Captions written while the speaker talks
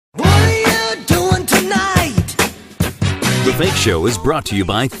Fakeshow is brought to you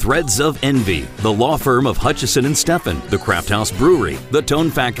by Threads of Envy, the law firm of Hutchison and Steffen, the Craft House Brewery, the Tone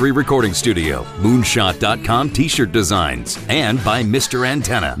Factory Recording Studio, Moonshot.com T-shirt designs, and by Mr.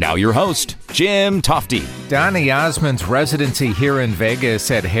 Antenna. Now your host, Jim Tofte. Donny Osmond's residency here in Vegas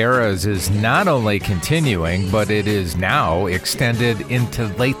at Harrah's is not only continuing, but it is now extended into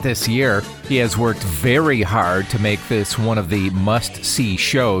late this year. He has worked very hard to make this one of the must-see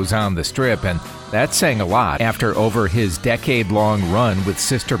shows on the Strip, and that's saying a lot. After over his decade-long run with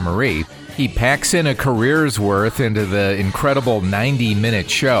Sister Marie, he packs in a career's worth into the incredible 90-minute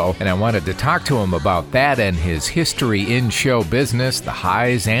show, and I wanted to talk to him about that and his history in show business, the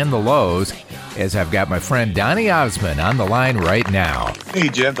highs and the lows, as I've got my friend Donny Osmond on the line right now. Hey,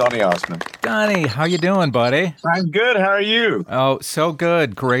 Jim, Donny Osmond. Donny, how you doing, buddy? I'm good. How are you? Oh, so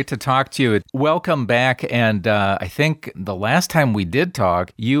good. Great to talk to you. Welcome back, and I think the last time we did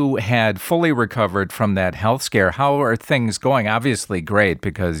talk, you had fully recovered from that health scare. How are things going? Obviously great,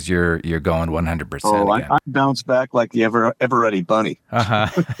 because you're going 100% again. I bounced back like the ever-ready bunny. Uh-huh.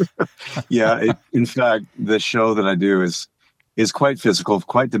 Yeah, in fact, the show that I do is quite physical,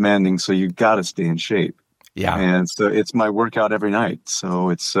 quite demanding, so you got to stay in shape. Yeah. And so it's my workout every night. So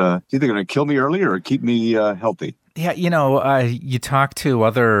it's either going to kill me early or keep me healthy. Yeah, you talk to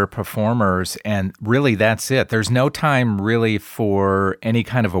other performers, and really that's it. There's no time really for any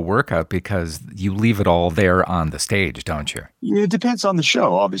kind of a workout because you leave it all there on the stage, don't you? It depends on the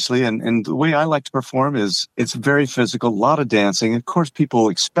show, obviously. And the way I like to perform is it's very physical, a lot of dancing. Of course, people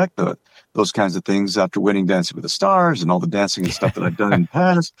expect those kinds of things after winning Dancing with the Stars and all the dancing and stuff that I've done in the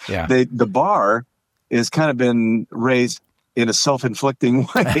past. Yeah. The bar has kind of been raised in a self-inflicting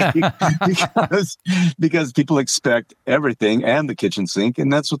way because people expect everything and the kitchen sink,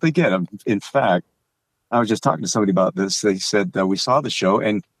 and that's what they get. In fact, I was just talking to somebody about this. They said, we saw the show,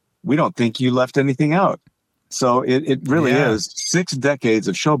 and we don't think you left anything out. So it really is 6 decades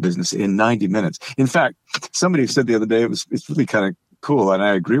of show business in 90 minutes. In fact, somebody said the other day, it's really kind of cool, and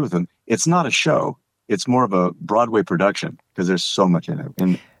I agree with them. It's not a show. It's more of a Broadway production because there's so much in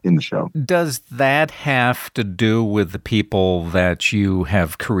it, in the show. Does that have to do with the people that you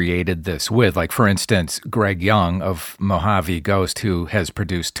have created this with? Like, for instance, Greg Young of Mojave Ghost, who has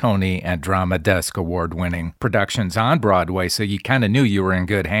produced Tony and Drama Desk award-winning productions on Broadway, so you kind of knew you were in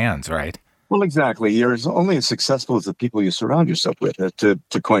good hands, right? Well, exactly. You're only as successful as the people you surround yourself with,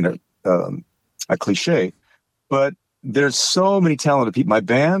 to coin a cliche. But there's so many talented people. My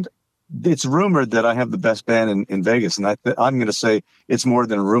band, it's rumored that I have the best band in Vegas, and I'm going to say it's more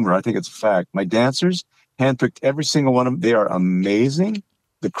than a rumor. I think it's a fact. My dancers, handpicked every single one of them. They are amazing.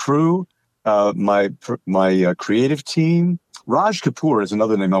 The crew, my creative team. Raj Kapoor is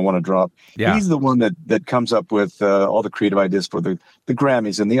another name I want to drop. Yeah. He's the one that comes up with all the creative ideas for the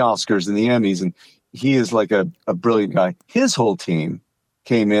Grammys and the Oscars and the Emmys, and he is like a brilliant guy. His whole team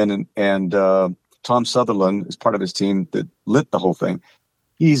came in, and Tom Sutherland is part of his team that lit the whole thing.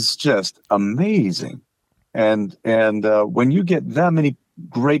 He's just amazing. And when you get that many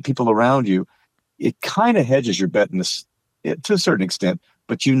great people around you, it kind of hedges your bet to a certain extent,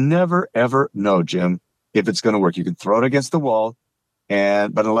 but you never, ever know, Jim, if it's going to work. You can throw it against the wall,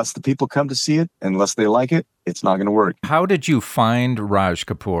 but unless the people come to see it, unless they like it, it's not going to work. How did you find Raj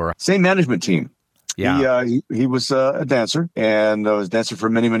Kapoor? Same management team. Yeah. He was a dancer, and was a dancer for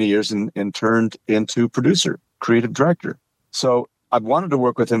many, many years and turned into producer, creative director. So I've wanted to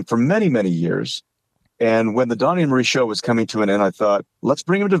work with him for many, many years. And when the Donny and Marie show was coming to an end, I thought, let's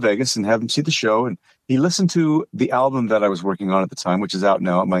bring him to Vegas and have him see the show. And he listened to the album that I was working on at the time, which is out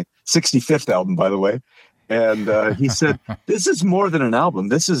now, my 65th album, by the way. And he said, this is more than an album.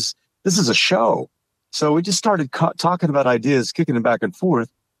 This is a show. So we just started talking about ideas, kicking them back and forth.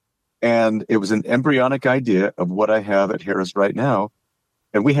 And it was an embryonic idea of what I have at Harrah's right now.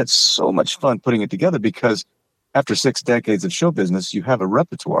 And we had so much fun putting it together because after 6 decades of show business, you have a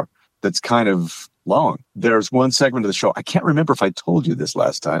repertoire that's kind of long. There's one segment of the show. I can't remember if I told you this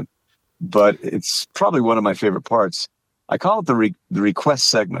last time, but it's probably one of my favorite parts. I call it the request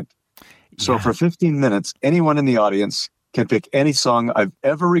segment. So for 15 minutes, anyone in the audience can pick any song I've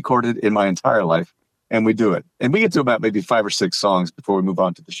ever recorded in my entire life, and we do it. And we get to about maybe 5 or 6 songs before we move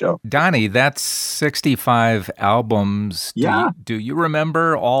on to the show. Donny, that's 65 albums. Yeah. Do you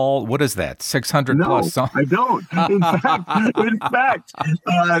remember all, what is that, 600 plus songs? I don't. In fact,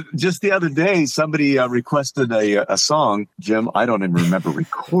 just the other day, somebody requested a song. Jim, I don't even remember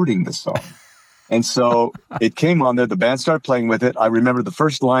recording the song. And so it came on there. The band started playing with it. I remember the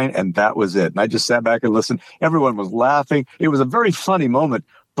first line, and that was it. And I just sat back and listened. Everyone was laughing. It was a very funny moment,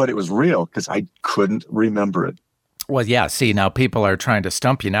 but it was real because I couldn't remember it. Well, yeah. See, now people are trying to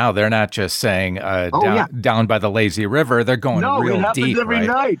stump you now. They're not just saying down by the lazy river. They're going real it happens deep, every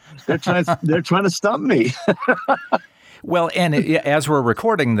right? night. They're trying to stump me. Well, and as we're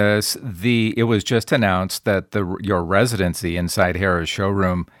recording this, it was just announced that your residency inside Hera's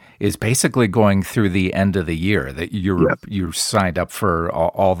showroom is basically going through the end of the year. That you signed up for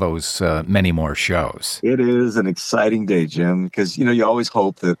all those many more shows. It is an exciting day, Jim, because you always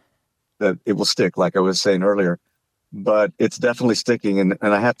hope that it will stick, like I was saying earlier. But it's definitely sticking, and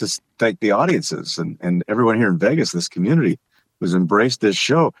I have to thank the audiences and everyone here in Vegas, this community, who's embraced this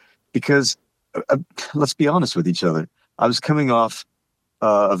show. Because let's be honest with each other. I was coming off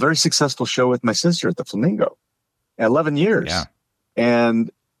a very successful show with my sister at the Flamingo, 11 years. Yeah.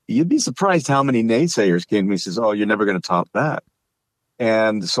 And you'd be surprised how many naysayers came to me and says, "Oh, you're never going to top that."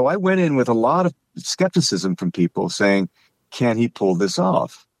 And so I went in with a lot of skepticism from people saying, "Can he pull this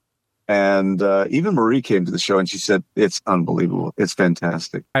off?" And even Marie came to the show and she said, "It's unbelievable. It's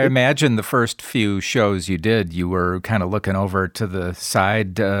fantastic." I imagine the first few shows you did, you were kind of looking over to the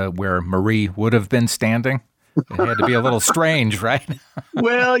side where Marie would have been standing. It had to be a little strange, right?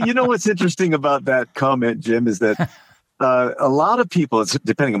 Well, what's interesting about that comment, Jim, is that a lot of people,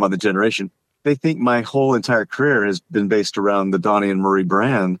 depending upon the generation, they think my whole entire career has been based around the Donny and Marie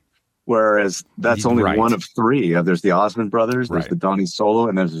brand, whereas that's only one of three. There's the Osmond brothers, there's the Donny solo,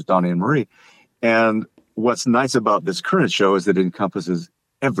 and there's Donny and Marie. And what's nice about this current show is that it encompasses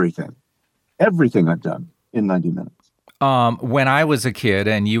everything I've done in 90 minutes. When I was a kid,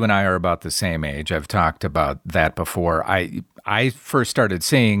 and you and I are about the same age, I've talked about that before. I first started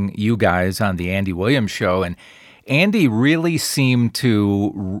seeing you guys on the Andy Williams show, and Andy really seemed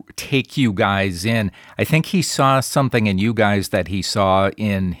to take you guys in. I think he saw something in you guys that he saw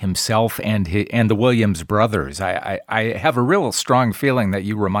in himself and the Williams brothers. I have a real strong feeling that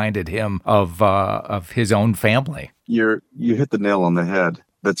you reminded him of his own family. You hit the nail on the head.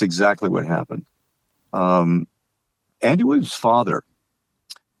 That's exactly what happened. Andy Williams' father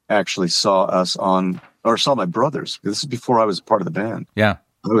actually saw my brothers. This is before I was a part of the band. Yeah.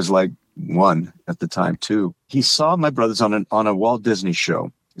 I was like 1 at the time too. He saw my brothers on a Walt Disney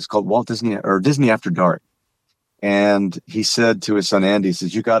show. It's called Walt Disney or Disney After Dark. And he said to his son Andy, he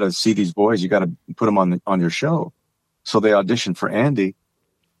says, "You got to see these boys. You got to put them on your show." So they auditioned for Andy,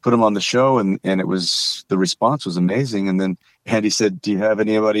 put him on the show, and the response was amazing. And then Andy said, "Do you have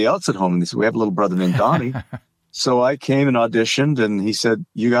anybody else at home?" And they said, "We have a little brother named Donny." So I came and auditioned, and he said,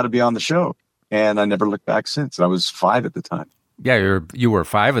 "You got to be on the show." And I never looked back since. I was 5 at the time. Yeah, you were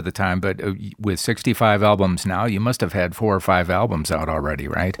 5 at the time, but with 65 albums now, you must have had 4 or 5 albums out already,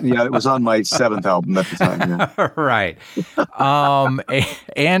 right? Yeah, it was on my 7th album at the time. Yeah. Right.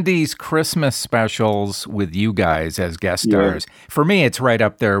 Andy's Christmas specials with you guys as guest stars. Yeah. For me, it's right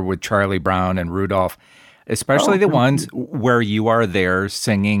up there with Charlie Brown and Rudolph. Especially the ones where you are there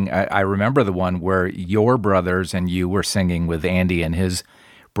singing. I remember the one where your brothers and you were singing with Andy and his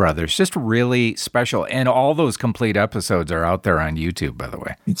brothers. Just really special. And all those complete episodes are out there on YouTube, by the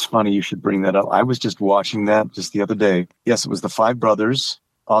way. It's funny you should bring that up. I was just watching that just the other day. Yes, it was the 5 brothers,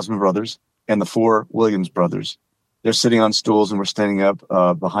 Osmond brothers, and the 4 Williams brothers. They're sitting on stools and we're standing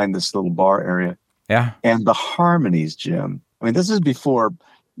up behind this little bar area. Yeah. And the harmonies, Jim. I mean, this is before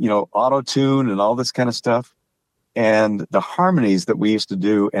auto-tune and all this kind of stuff. And the harmonies that we used to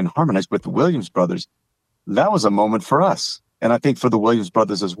do and harmonize with the Williams brothers, that was a moment for us. And I think for the Williams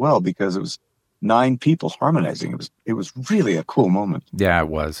brothers as well, because it was 9 people harmonizing. It was really a cool moment. Yeah, it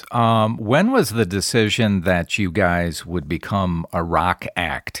was. When was the decision that you guys would become a rock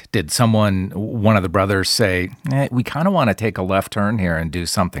act? Did one of the brothers say, we kind of want to take a left turn here and do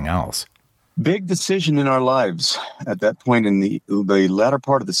something else? Big decision in our lives. At that point in the latter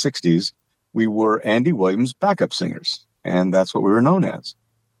part of the 60s, we were Andy Williams backup singers, and that's what we were known as.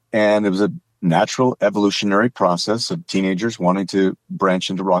 And it was a natural evolutionary process of teenagers wanting to branch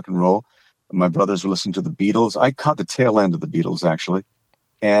into rock and roll. My brothers were listening to the Beatles. I caught the tail end of the Beatles, actually.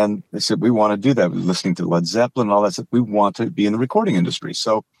 And they said, we want to do that. We were listening to Led Zeppelin and all that stuff. We want to be in the recording industry.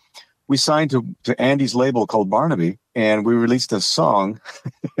 So we signed to Andy's label called Barnaby, and we released a song,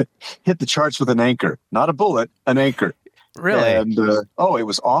 hit the charts with an anchor, not a bullet, an anchor. Really? And, it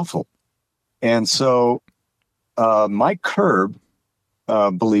was awful. And so Mike Curb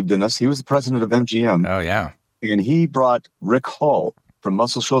believed in us. He was the president of MGM. Oh, yeah. And he brought Rick Hall from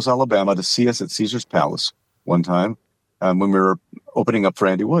Muscle Shoals, Alabama, to see us at Caesar's Palace one time when we were opening up for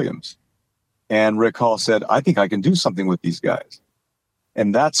Andy Williams. And Rick Hall said, I think I can do something with these guys.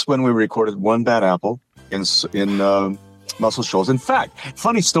 And that's when we recorded One Bad Apple in Muscle Shoals. In fact,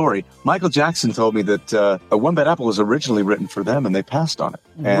 funny story, Michael Jackson told me that a One Bad Apple was originally written for them and they passed on it.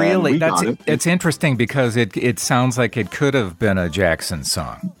 And really? It's interesting because it sounds like it could have been a Jackson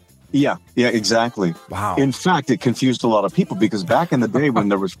song. Yeah, exactly. Wow. In fact, it confused a lot of people because back in the day when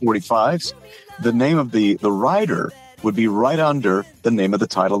there was 45s, the name of the writer would be right under the name of the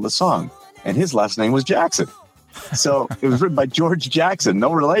title of the song. And his last name was Jackson. So it was written by George Jackson,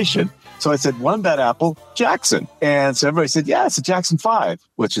 no relation. So I said, One Bad Apple, Jackson. And so everybody said, yeah, it's a Jackson 5,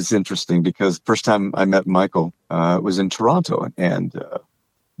 which is interesting because first time I met Michael was in Toronto. And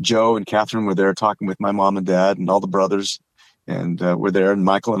Joe and Catherine were there talking with my mom and dad and all the brothers. And we're there. And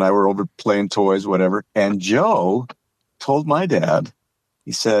Michael and I were over playing toys, whatever. And Joe told my dad,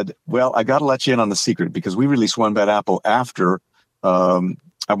 he said, well, I got to let you in on the secret because we released One Bad Apple after I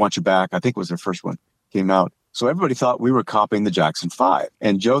Want You Back. I think it was their first one came out. So everybody thought we were copying the Jackson 5.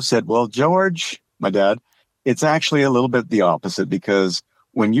 And Joe said, well, George, my dad, it's actually a little bit the opposite because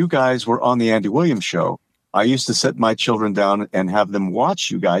when you guys were on the Andy Williams show, I used to sit my children down and have them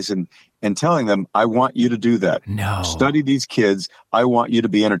watch you guys and telling them, I want you to do that. No. Study these kids. I want you to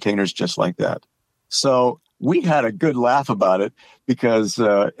be entertainers just like that. So we had a good laugh about it because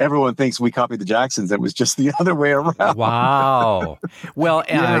everyone thinks we copied the Jacksons. It was just the other way around. Wow. Well,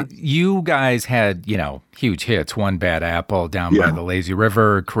 you guys had, huge hits, One Bad Apple, Down by the Lazy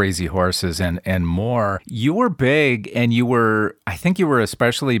River, Crazy Horses, and more. You were big, and I think you were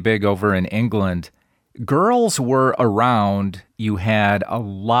especially big over in England. Girls were around. You had a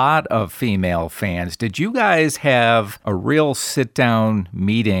lot of female fans. Did you guys have a real sit-down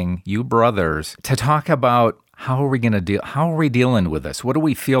meeting, you brothers, to talk about how are we going to deal? How are we dealing with this? What do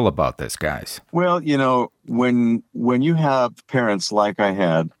we feel about this, guys? Well, when you have parents like I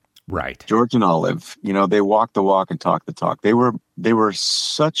had, right, George and Olive, they walk the walk and talk the talk. They were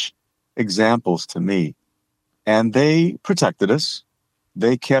such examples to me, and they protected us.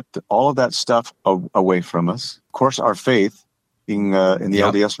 They kept all of that stuff away from us. Of course, our faith, being in the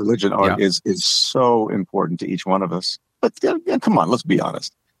LDS religion, is so important to each one of us. But come on, let's be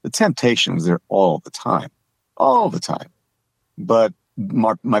honest. The temptation was there all the time. But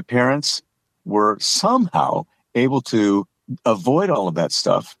my parents were somehow able to avoid all of that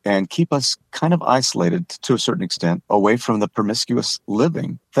stuff and keep us kind of isolated to a certain extent away from the promiscuous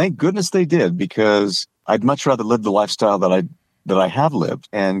living. Thank goodness they did, because I'd much rather live the lifestyle that I have lived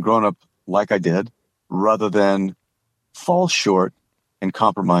and grown up like I did, rather than fall short and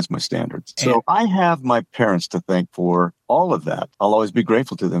compromise my standards. So I have my parents to thank for all of that. I'll always be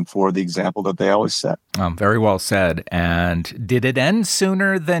grateful to them for the example that they always set. Very well said. And did it end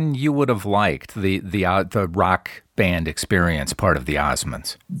sooner than you would have liked, the rock band experience part of the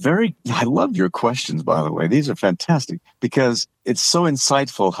Osmonds? I love your questions, by the way. These are fantastic because it's so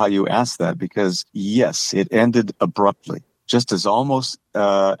insightful how you ask that, because yes, it ended abruptly. Just almost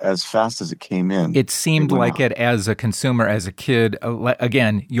as fast as it came in. It seemed like it as a consumer, as a kid,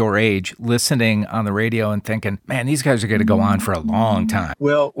 again, your age, listening on the radio and thinking, man, these guys are going to go on for a long time.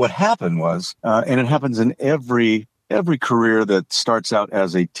 Well, what happened was, and it happens in every career that starts out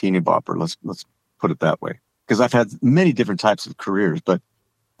as a teeny bopper, let's put it that way, because I've had many different types of careers, but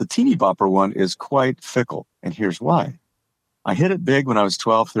the teeny bopper one is quite fickle, and here's why. I hit it big when I was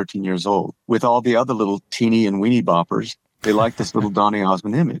 12, 13 years old, with all the other little teeny and weeny boppers. They like this little Donny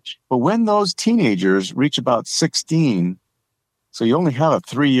Osmond image. But when those teenagers reach about 16, so you only have a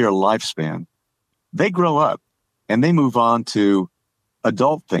 3-year lifespan, they grow up and they move on to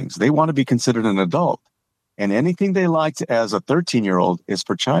adult things. They want to be considered an adult. And anything they liked as a 13-year-old is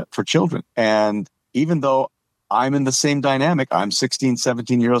for children. And even though I'm in the same dynamic, I'm 16,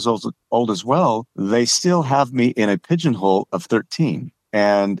 17 years old as well, they still have me in a pigeonhole of 13.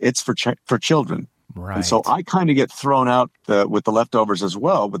 And it's for children. Right. And so I kind of get thrown out with the leftovers as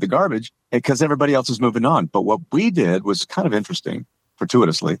well, with the garbage, because everybody else is moving on. But what we did was kind of interesting,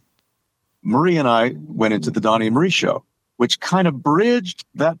 fortuitously. Marie and I went into the Donny and Marie show, which kind of bridged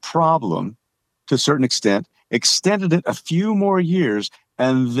that problem to a certain extent, extended it a few more years,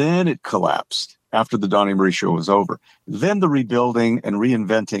 and then it collapsed after the Donny and Marie show was over. Then the rebuilding and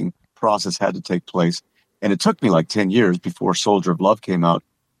reinventing process had to take place. And it took me like 10 years before Soldier of Love came out.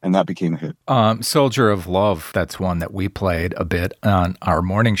 And that became a hit. Soldier of Love, that's one that we played a bit on our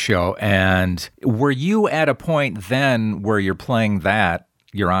morning show. And were you at a point then where you're playing that,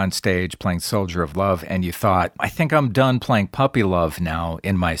 you're on stage playing Soldier of Love, and you thought, I think I'm done playing Puppy Love now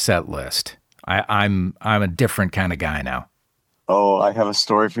in my set list. I'm a different kind of guy now. Oh, I have a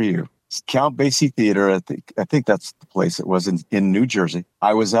story for you. Count Basie Theater, I think that's the place it was in New Jersey.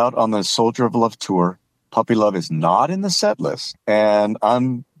 I was out on the Soldier of Love tour. Puppy Love is not in the set list. And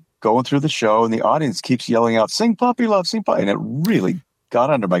I'm going through the show, and the audience keeps yelling out, "Sing Puppy Love, sing Puppy," and it really got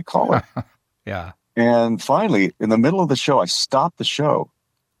under my collar. Yeah. And finally, in the middle of the show, I stopped the show,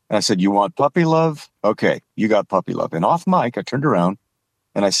 and I said, "You want Puppy Love? Okay, you got Puppy Love." And off mic, I turned around,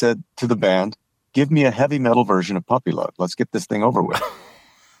 and I said to the band, "Give me a heavy metal version of Puppy Love. Let's get this thing over with."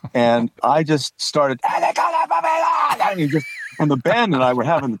 And I just started, and the band and I were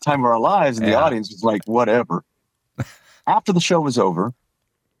having the time of our lives, and the audience was like, whatever. After the show was over,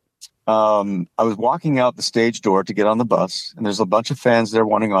 I was walking out the stage door to get on the bus, and there's a bunch of fans there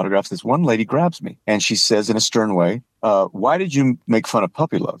wanting autographs. This one lady grabs me, and she says in a stern way, "Why did you make fun of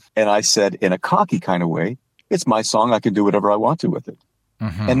Puppy Love?" And I said, in a cocky kind of way, "It's my song. I can do whatever I want to with it."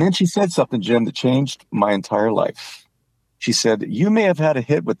 Mm-hmm. And then she said something, Jim, that changed my entire life. She said, "You may have had a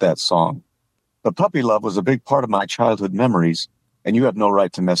hit with that song, but Puppy Love was a big part of my childhood memories, and you have no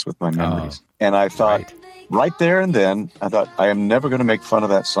right to mess with my memories." And I thought, right there and then, I thought, I am never going to make fun of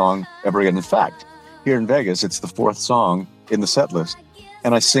that song ever again. In fact, here in Vegas, it's the 4th song in the set list,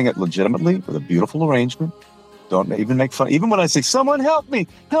 and I sing it legitimately with a beautiful arrangement. Don't even make fun. Even when I say, "Someone help me,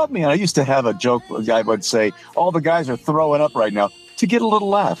 help me." And I used to have a joke. A guy would say, "All the guys are throwing up right now," to get a little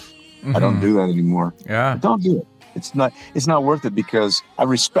laugh. Mm-hmm. I don't do that anymore. Yeah. Don't do it. It's not worth it, because I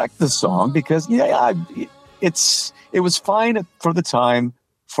respect the song, because it was fine for the time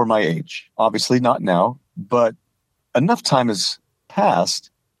for my age. Obviously not now, but enough time has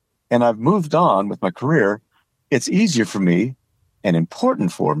passed and I've moved on with my career. It's easier for me and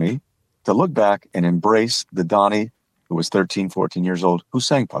important for me to look back and embrace the Donny who was 13, 14 years old, who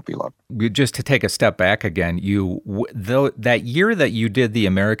sang Puppy Love. Just to take a step back again, that year that you did the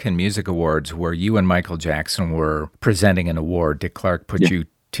American Music Awards, where you and Michael Jackson were presenting an award, Dick Clark put you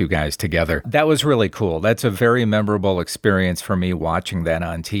two guys together. That was really cool. That's a very memorable experience for me watching that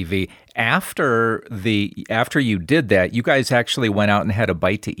on TV. After you did that, you guys actually went out and had a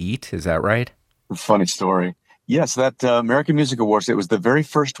bite to eat. Is that right? Funny story. Yes, that American Music Awards, it was the very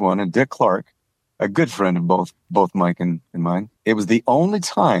first one, and Dick Clark, a good friend of both Mike and mine. It was the only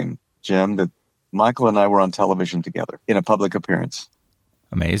time, Jim, that Michael and I were on television together in a public appearance.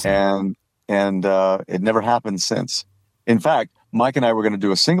 Amazing. And it never happened since. In fact, Mike and I were going to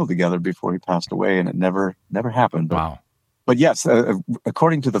do a single together before he passed away, and it never happened. Wow. But yes,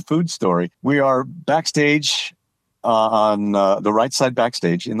 according to the food story, we are backstage on the right side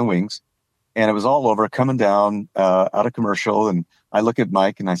backstage in the wings, and it was all over, coming down out of commercial. And I look at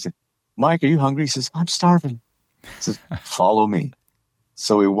Mike and I said, "Mike, are you hungry?" He says, "I'm starving." He says, "Follow me."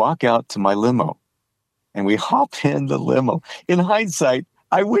 So we walk out to my limo and we hop in the limo. In hindsight,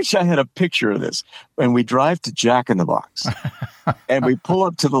 I wish I had a picture of this. And we drive to Jack in the Box and we pull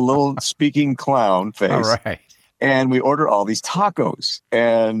up to the little speaking clown face. All right. And we order all these tacos.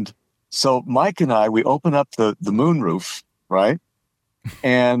 And so Mike and I, we open up the moonroof, right?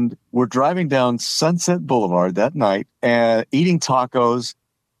 And we're driving down Sunset Boulevard that night and eating tacos,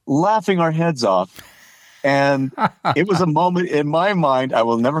 laughing our heads off. And it was a moment in my mind I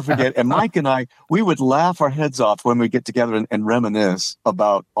will never forget. And Mike and I, we would laugh our heads off when we get together and reminisce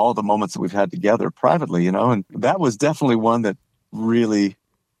about all the moments that we've had together privately, and that was definitely one that really,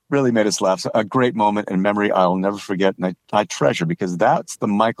 really made us laugh. So a great moment and memory I'll never forget. And I treasure, because that's the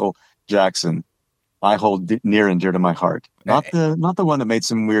Michael Jackson I hold near and dear to my heart. Not the one that made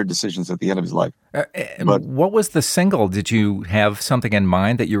some weird decisions at the end of his life. But what was the single? Did you have something in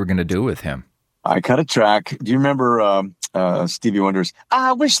mind that you were going to do with him? I cut a track. Do you remember Stevie Wonder's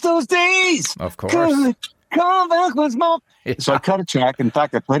 "I Wish Those Days Of course. Could Come Back Once More"? Yeah. So I cut a track. In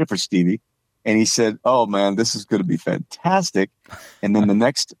fact, I played it for Stevie, and he said, "Oh man, this is going to be fantastic." And then the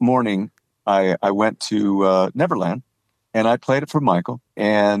next morning, I went to Neverland, and I played it for Michael,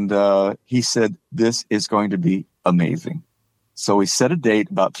 and he said, "This is going to be amazing." So we set a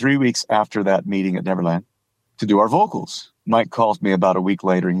date about 3 weeks after that meeting at Neverland to do our vocals. Mike calls me about a week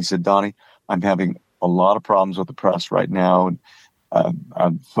later, and he said, "Donny, I'm having a lot of problems with the press right now, and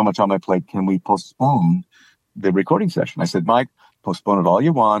I'm so much on my plate. Can we postpone the recording session?" I said, "Mike, postpone it all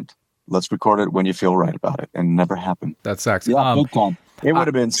you want. Let's record it when you feel right about it." And it never happened. That sucks. Yeah, big time. It would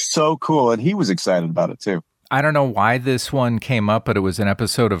have been so cool, and he was excited about it too. I don't know why this one came up, but it was an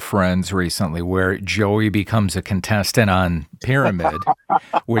episode of Friends recently where Joey becomes a contestant on Pyramid,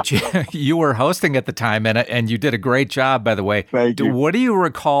 which you were hosting at the time, and you did a great job, by the way. Thank you. What do you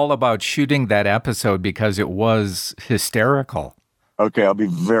recall about shooting that episode? Because it was hysterical. Okay, I'll be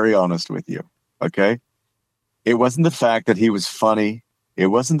very honest with you, okay? It wasn't the fact that he was funny. It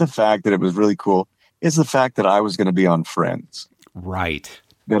wasn't the fact that it was really cool. It's the fact that I was going to be on Friends. Right.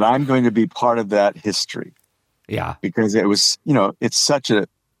 That I'm going to be part of that history. Yeah. Because it was, it's such a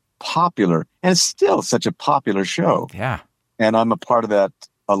popular, and it's still such a popular show. Yeah. And I'm a part of that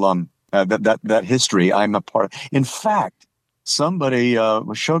alum. That history, I'm a part of. In fact, somebody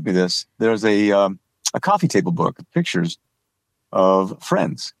showed me this. There's a coffee table book of pictures of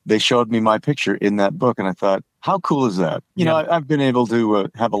friends. They showed me my picture in that book, and I thought, how cool is that? You know, I've been able to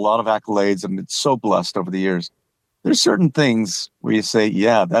have a lot of accolades. I've been so blessed over the years. There's certain things where you say,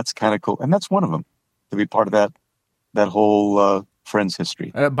 yeah, that's kind of cool. And that's one of them, to be part of that whole Friends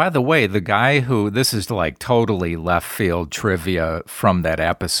history. By the way, the guy who, this is like totally left field trivia from that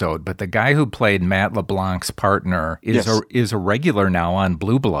episode, but the guy who played Matt LeBlanc's partner is a regular now on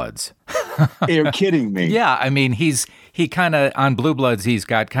Blue Bloods. You're kidding me. Yeah, I mean, he kind of, on Blue Bloods, he's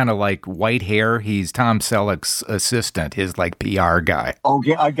got kind of like white hair. He's Tom Selleck's assistant, his like PR guy.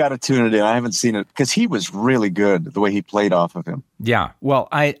 Okay, I got to tune it in. I haven't seen it because he was really good, the way he played off of him. Yeah, well,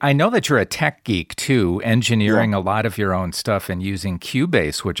 I know that you're a tech geek too, engineering a lot of your own stuff and using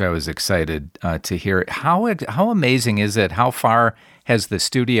Cubase, which I was excited to hear. How amazing is it? How far has the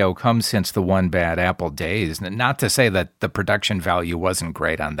studio come since the One Bad Apple days? Not to say that the production value wasn't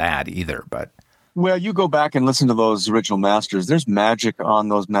great on that either, but... Well, you go back and listen to those original masters. There's magic on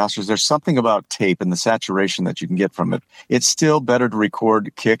those masters. There's something about tape and the saturation that you can get from it. It's still better to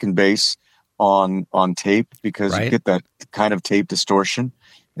record kick and bass on tape because you get that kind of tape distortion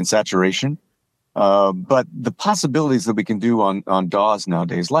and saturation. But the possibilities that we can do on DAWs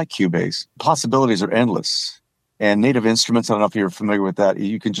nowadays, like Cubase, possibilities are endless. And Native Instruments, I don't know if you're familiar with that,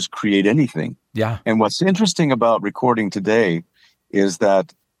 you can just create anything. Yeah. And what's interesting about recording today is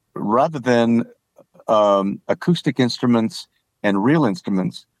that rather than acoustic instruments and real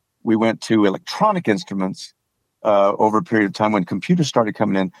instruments, we went to electronic instruments over a period of time when computers started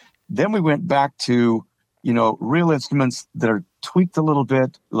coming in. Then we went back to, real instruments that are tweaked a little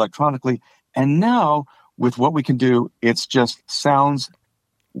bit electronically. And now with what we can do, it's just sounds,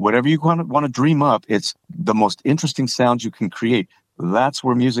 whatever you want to dream up, it's the most interesting sounds you can create. That's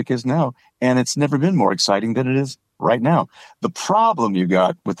where music is now. And it's never been more exciting than it is right now. The problem you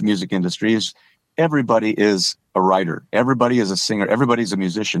got with the music industry is everybody is a writer. Everybody is a singer. Everybody's a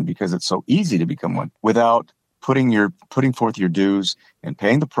musician because it's so easy to become one without putting forth your dues and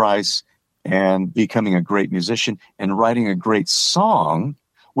paying the price and becoming a great musician and writing a great song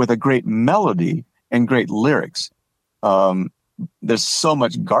with a great melody and great lyrics. There's so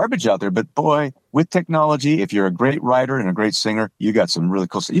much garbage out there, but boy, with technology, if you're a great writer and a great singer, you got some really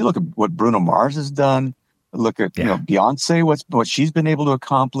cool stuff. You look at what Bruno Mars has done. Look at Beyonce, what she's been able to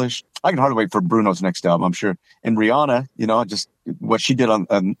accomplish. I can hardly wait for Bruno's next album, I'm sure. And Rihanna, just what she did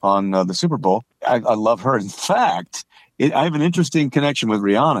on the Super Bowl. I love her. In fact, I have an interesting connection with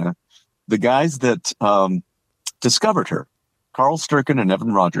Rihanna. The guys that discovered her, Carl Sturken and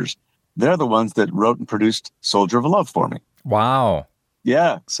Evan Rogers, they're the ones that wrote and produced Soldier of Love for me. Wow.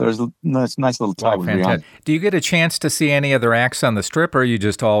 Yeah, so there's a nice little tie with Rihanna. Do you get a chance to see any other acts on the Strip, or are you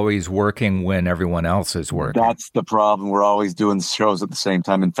just always working when everyone else is working? That's the problem. We're always doing shows at the same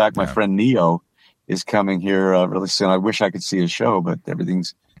time. In fact, my friend Neo is coming here really soon. I wish I could see his show, but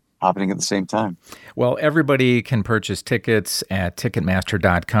everything's happening at the same time. Well, everybody can purchase tickets at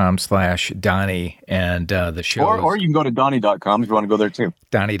ticketmaster.com/Donny and the show. Or you can go to Donny.com if you want to go there too.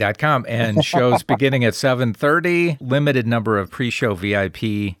 Donny.com. And shows beginning at 7:30. Limited number of pre-show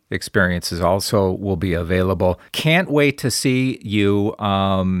VIP experiences also will be available. Can't wait to see you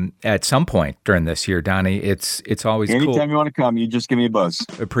at some point during this year, Donny. It's always Anytime cool. Anytime you want to come, you just give me a buzz.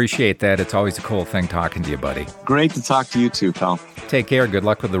 Appreciate that. It's always a cool thing talking to you, buddy. Great to talk to you too, pal. Take care. Good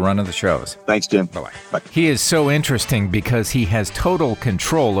luck with the run of the shows. Thanks, Jim. Bye-bye. Bye. He is so interesting because he has total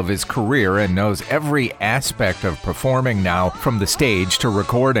control of his career and knows every aspect of performing now, from the stage to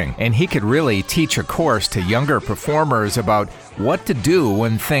recording. And he could really teach a course to younger performers about what to do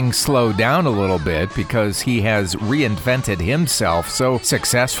when things slow down a little bit, because he has reinvented himself so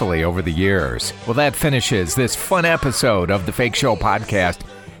successfully over the years. Well, that finishes this fun episode of the Fake Show podcast.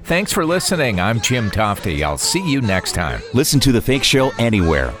 Thanks for listening. I'm Jim Tofte. I'll see you next time. Listen to The Fake Show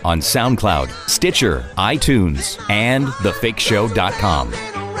anywhere on SoundCloud, Stitcher, iTunes, and thefakeshow.com.